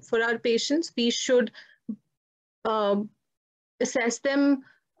for our patients, we should assess them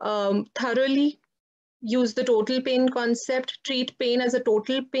thoroughly, use the total pain concept, treat pain as a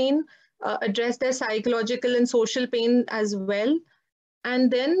total pain, address their psychological and social pain as well, and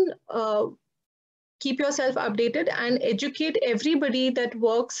then keep yourself updated and educate everybody that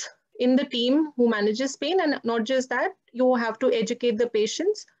works in the team who manages pain. And not just that, you have to educate the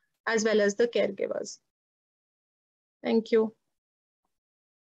patients as well as the caregivers. Thank you.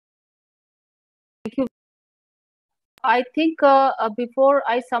 Thank you. I think before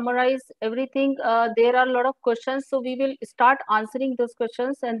I summarize everything, there are a lot of questions. So we will start answering those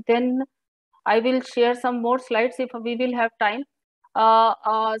questions, and then I will share some more slides if we will have time.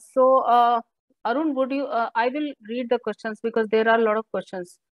 Arun, would you, I will read the questions because there are a lot of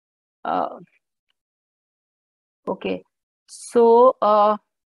questions. Okay. So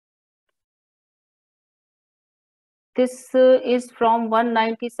this is from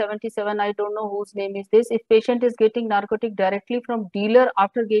 19077. I don't know whose name is this. If patient is getting narcotic directly from dealer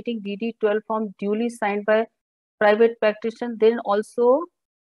after getting DD-12 form duly signed by private practitioner, then also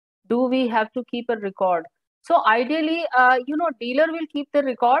do we have to keep a record? So ideally, dealer will keep the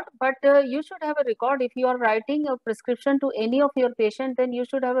record, but you should have a record. If you are writing a prescription to any of your patient, then you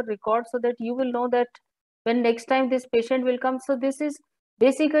should have a record so that you will know that when next time this patient will come. So this is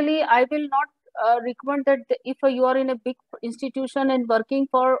basically, I will not recommend that if you are in a big institution and working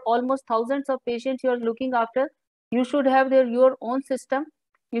for almost thousands of patients you are looking after, you should have your own system.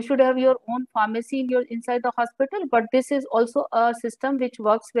 You should have your own pharmacy inside the hospital, but this is also a system which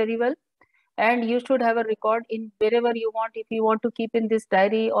works very well. And you should have a record in wherever you want. If you want to keep in this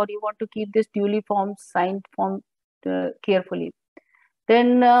diary or you want to keep this duly formed, signed form carefully.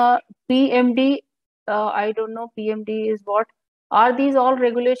 Then PMD, I don't know PMD is what. Are these all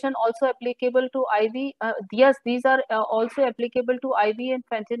regulation also applicable to IV? Yes, these are also applicable to IV and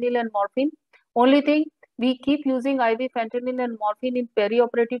fentanyl and morphine. Only thing, we keep using IV fentanyl and morphine in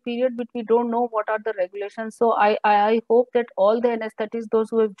perioperative period, but we don't know what are the regulations. So I hope that all the anesthetists, those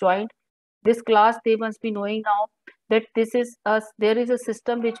who have joined this class, they must be knowing now that there is a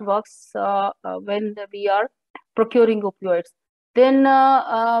system which works when we are procuring opioids. Then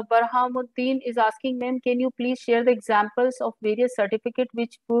Barhamuddin is asking, ma'am, can you please share the examples of various certificates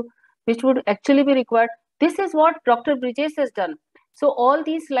which would actually be required? This is what Dr. Brajesh has done. So all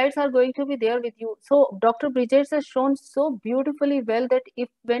these slides are going to be there with you. So Dr. Brajesh has shown so beautifully well that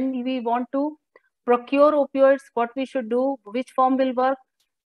when we want to procure opioids, what we should do, which form will work,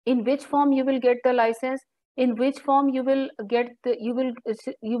 in which form you will get the license, in which form you will get the, you will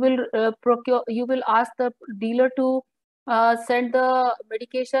procure, you will ask the dealer to send the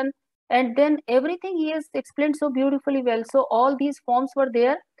medication, and then everything he has explained so beautifully well. So all these forms were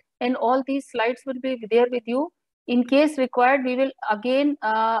there, and all these slides will be there with you. In case required, we will again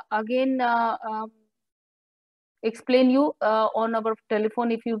explain you on our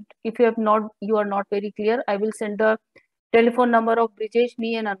telephone. If you have not, you are not very clear, I will send the telephone number of Brajesh,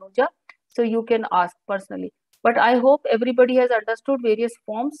 me and Anuja, so you can ask personally. But I hope everybody has understood various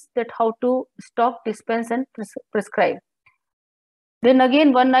forms, that how to stock, dispense and prescribe. Then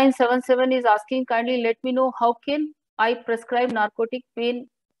again 1977 is asking, kindly let me know how can I prescribe narcotic pain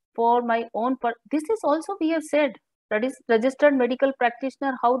for my own. This is also we have said, that is registered medical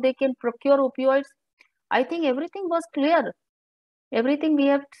practitioner, how they can procure opioids. I think everything was clear. Everything we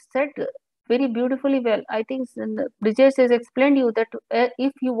have said very beautifully well. I think Brajesh has explained you that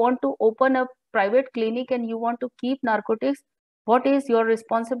if you want to open a private clinic and you want to keep narcotics, what is your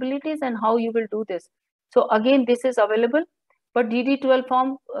responsibilities and how you will do this. So again, this is available, but DD12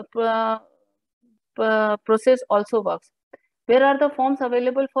 form process also works. Where are the forms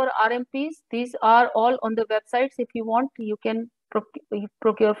available for RMPs? These are all on the websites. If you want, you can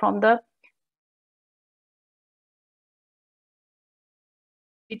procure from the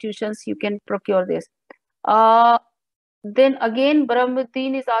institutions, you can procure this. Then again,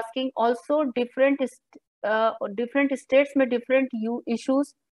 Brahmuddin is asking also different states may different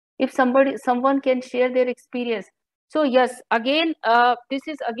issues. If someone can share their experience. So yes, again, this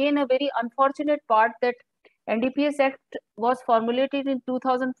is again a very unfortunate part that NDPS Act was formulated in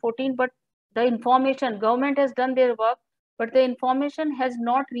 2014, but the information, government has done their work, but the information has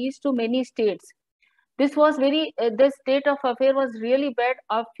not reached to many states. This was the state of affair was really bad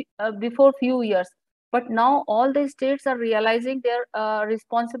before few years. But now all the states are realizing their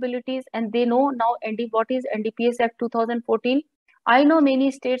responsibilities, and they know now what is NDPS Act 2014. I know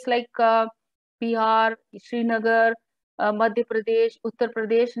many states like Bihar, Srinagar, Madhya Pradesh, Uttar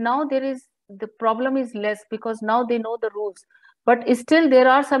Pradesh. Now the problem is less because now they know the rules. But still there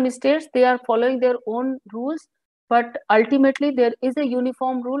are some states, they are following their own rules. But ultimately there is a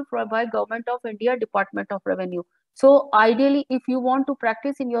uniform rule by Government of India, Department of Revenue. So ideally, if you want to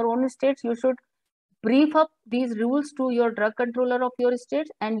practice in your own states, you should brief up these rules to your drug controller of your state,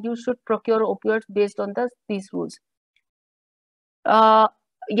 and you should procure opioids based on these rules.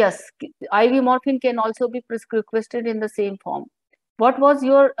 Yes, IV morphine can also be requested in the same form. What was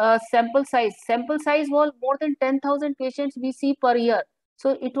your sample size? Sample size was more than 10,000 patients we see per year.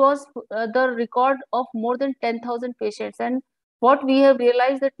 So it was the record of more than 10,000 patients. And what we have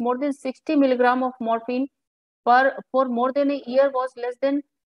realized that more than 60 milligram of morphine for more than a year was less than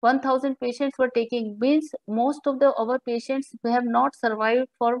 1,000 patients were taking. Means most of our patients have not survived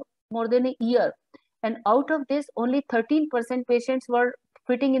for more than a year. And out of this, only 13% patients were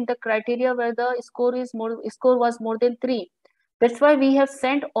fitting in the criteria where the score was more than 3. That's why we have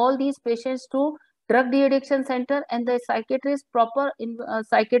sent all these patients to drug de-addiction center, and the psychiatrists,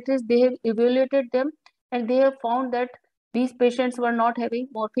 psychiatrists, they have evaluated them, and they have found that these patients were not having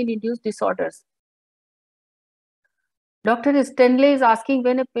morphine-induced disorders. Dr. Stanley is asking,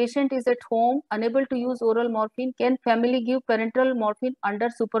 when a patient is at home, unable to use oral morphine, can family give parenteral morphine under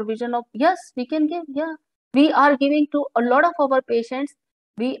supervision of? Yes, we can give. Yeah, we are giving to a lot of our patients.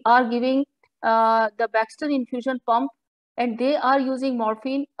 We are giving the Baxter infusion pump, and they are using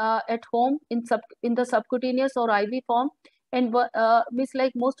morphine at home in the subcutaneous or IV form. And means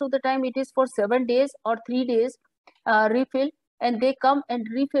like most of the time it is for 7 days or 3 days refill, and they come and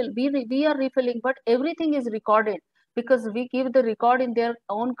refill. We are refilling, but everything is recorded. Because we give the record in their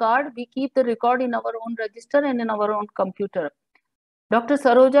own card, we keep the record in our own register and in our own computer. Dr.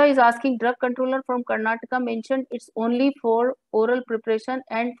 Saroja is asking, drug controller from Karnataka mentioned it's only for oral preparation,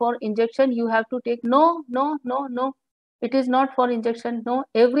 and for injection you have to take. No. It is not for injection. No,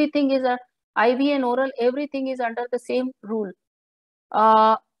 everything is IV and oral, everything is under the same rule.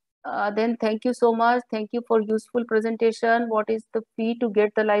 Then thank you so much. Thank you for useful presentation. What is the fee to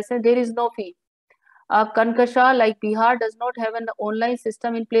get the license? There is no fee. Kankasha, like Bihar, does not have an online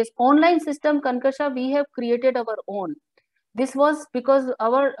system in place. Online system, Kankasha, we have created our own. This was because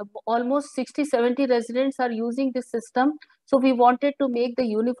our almost 60-70 residents are using this system. So we wanted to make the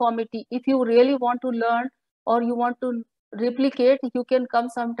uniformity. If you really want to learn or you want to replicate, you can come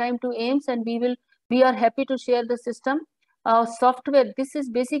sometime to AIMS and we are happy to share the system. Software, this is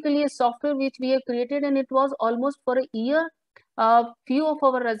basically a software which we have created, and it was almost for a year. Few of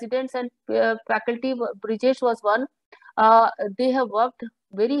our residents and faculty, Brajesh was one, they have worked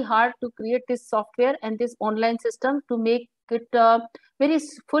very hard to create this software and this online system to make it very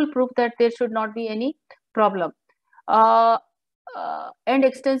foolproof that there should not be any problem. And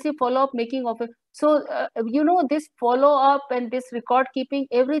extensive follow-up making of it. So, this follow-up and this record keeping,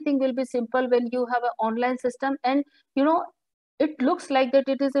 everything will be simple when you have an online system. And, it looks like that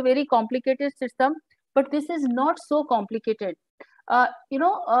it is a very complicated system, but this is not so complicated.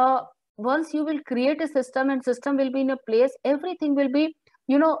 Once you will create a system and system will be in a place, everything will be,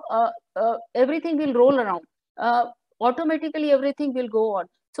 everything will roll around. Automatically, everything will go on.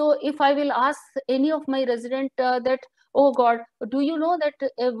 So if I will ask any of my resident that, oh God, do you know that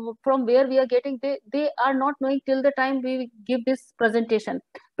from where we are getting, they are not knowing till the time we give this presentation,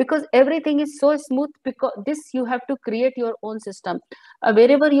 because everything is so smooth. Because this, you have to create your own system.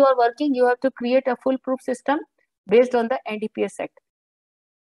 Wherever you are working, you have to create a foolproof system based on the NDPS Act.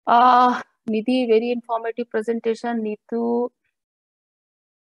 Nidhi, very informative presentation. Neetu.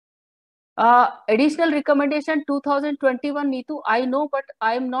 Additional recommendation 2021, Neetu, I know, but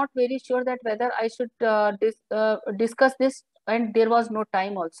I am not very sure that whether I should discuss this, and there was no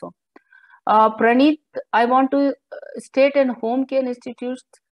time also. Praneeth, I want to state in home care institutions,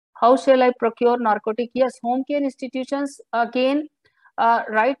 how shall I procure narcotic? Yes, home care institutions, again,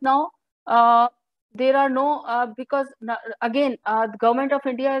 right now, there are no, because again, the Government of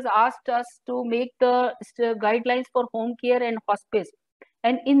India has asked us to make the guidelines for home care and hospice.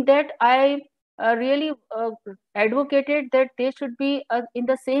 And in that, I really advocated that they should be in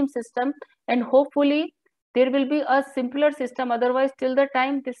the same system, and hopefully there will be a simpler system. Otherwise, till the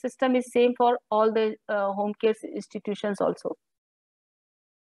time, this system is same for all the home care institutions also.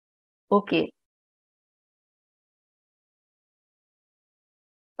 Okay.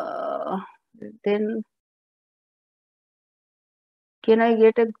 Then can I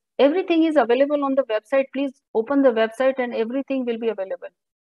get everything is available on the website. Please open the website and everything will be available.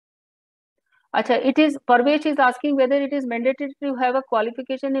 Acha, it is, Parvesh is asking whether it is mandatory to have a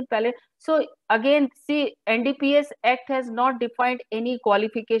qualification in palliative. So again, see, NDPS Act has not defined any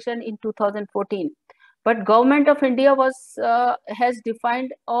qualification in 2014, but Government of India has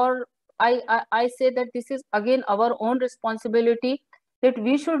defined, or I say that this is again our own responsibility, that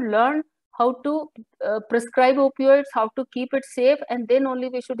we should learn how to prescribe opioids, how to keep it safe, and then only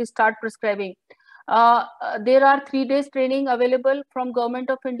we should start prescribing. There are 3 days training available from Government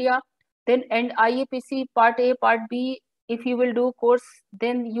of India. Then, and IAPC Part A, Part B, if you will do course,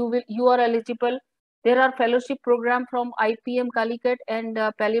 then you are eligible. There are fellowship program from IPM Calicut and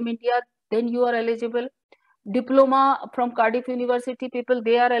Pallium India, then you are eligible. Diploma from Cardiff University people,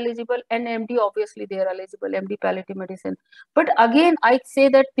 they are eligible, and MD, obviously they are eligible, MD palliative medicine. But again, I say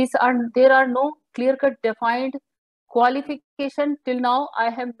that there are no clear-cut defined qualification till now. I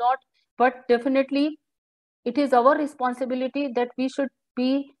have not, but definitely it is our responsibility that we should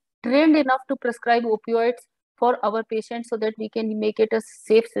be trained enough to prescribe opioids for our patients, so that we can make it a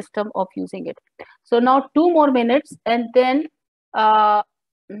safe system of using it. So now 2 more minutes, and then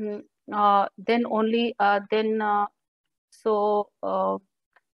only so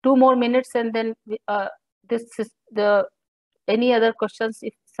 2 more minutes, and then this is the any other questions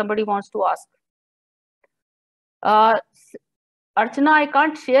if somebody wants to ask. Archana, I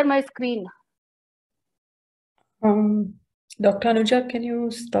can't share my screen. Dr. Anuja, can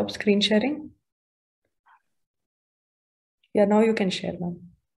you stop screen sharing? Yeah, now you can share, ma'am.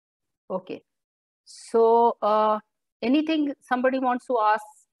 Okay. So anything somebody wants to ask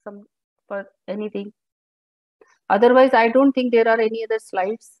for anything? Otherwise, I don't think there are any other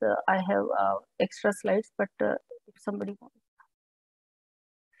slides. I have extra slides, but if somebody wants.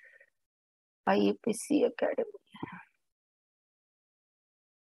 IAPC Academy.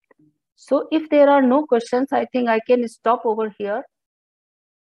 So if there are no questions, I think I can stop over here.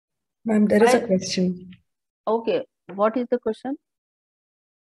 Ma'am, there is a question. Okay, what is the question?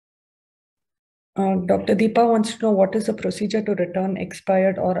 Dr. Deepa wants to know what is the procedure to return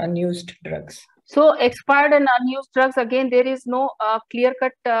expired or unused drugs? So expired and unused drugs, again, there is no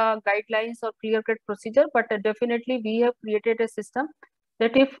clear-cut guidelines or clear-cut procedure, but definitely we have created a system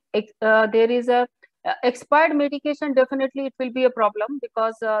that if there is a Expired medication, definitely it will be a problem,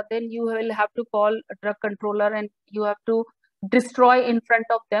 because then you will have to call a drug controller and you have to destroy in front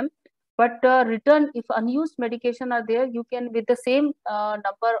of them. But return, if unused medication are there, you can, with the same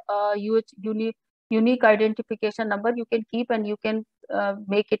number, unique identification number, you can keep, and you can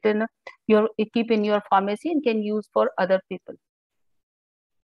make it in keep in your pharmacy and can use for other people.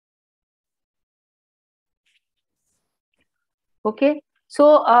 Okay.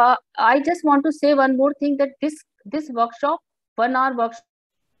 So I just want to say one more thing, that this workshop, 1 hour workshop,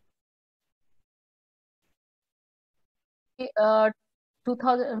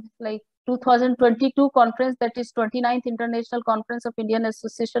 2022 conference, that is 29th International Conference of Indian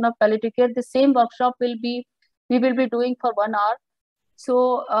Association of Palliative Care. The same workshop we will be doing for 1 hour.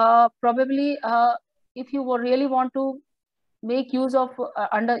 So probably if you really want to make use of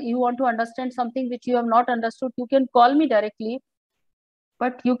you want to understand something which you have not understood, you can call me directly,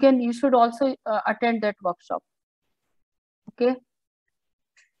 but you should also attend that workshop. Okay.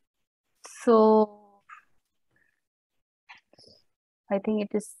 So I think it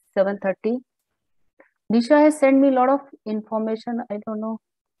is 7:30. Nisha has sent me a lot of information. I don't know.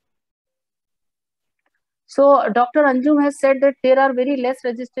 So Dr. Anjum has said that there are very less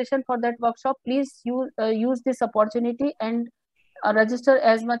registration for that workshop. Please use this opportunity and register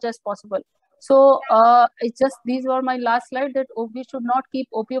as much as possible. So it's just, these were my last slide, that we should not keep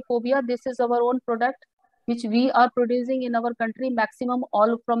opiophobia. This is our own product which we are producing in our country, maximum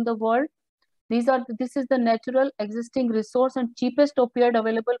all from the world. This is the natural existing resource and cheapest opioid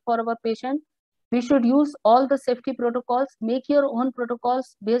available for our patient. We should use all the safety protocols, make your own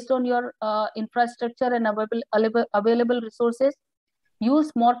protocols based on your infrastructure and available resources.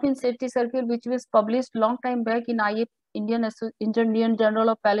 Use morphine safety circle, which was published long time back in Indian Journal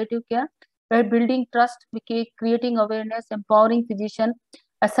of Palliative Care, by building trust, creating awareness, empowering physician,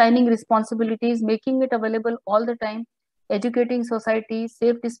 assigning responsibilities, making it available all the time, educating society,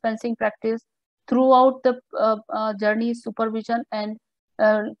 safe dispensing practice throughout the journey, supervision, and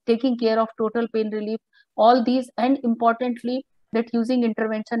taking care of total pain relief, all these, and importantly, that using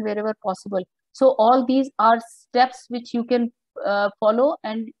intervention wherever possible. So all these are steps which you can follow,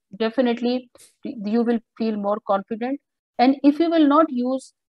 and definitely you will feel more confident. And if you will not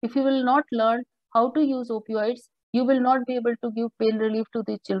learn how to use opioids, you will not be able to give pain relief to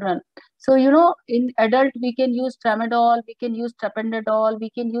the children. So in adult we can use tramadol, we can use tapentadol, we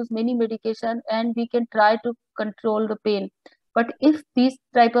can use many medication, and we can try to control the pain. But if these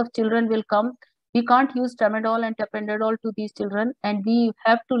type of children will come, we can't use tramadol and tapentadol to these children, and we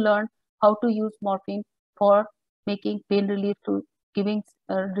have to learn how to use morphine for making pain relief, to giving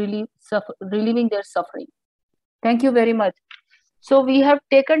relieving their suffering. Thank you very much. So we have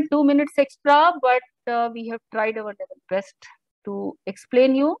taken 2 minutes extra, but we have tried our level best to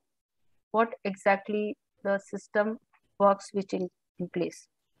explain you what exactly the system works which in place.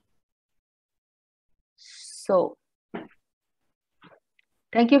 So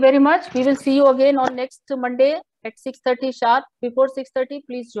thank you very much. We will see you again on next Monday at 6:30 sharp. Before 6:30,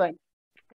 please join.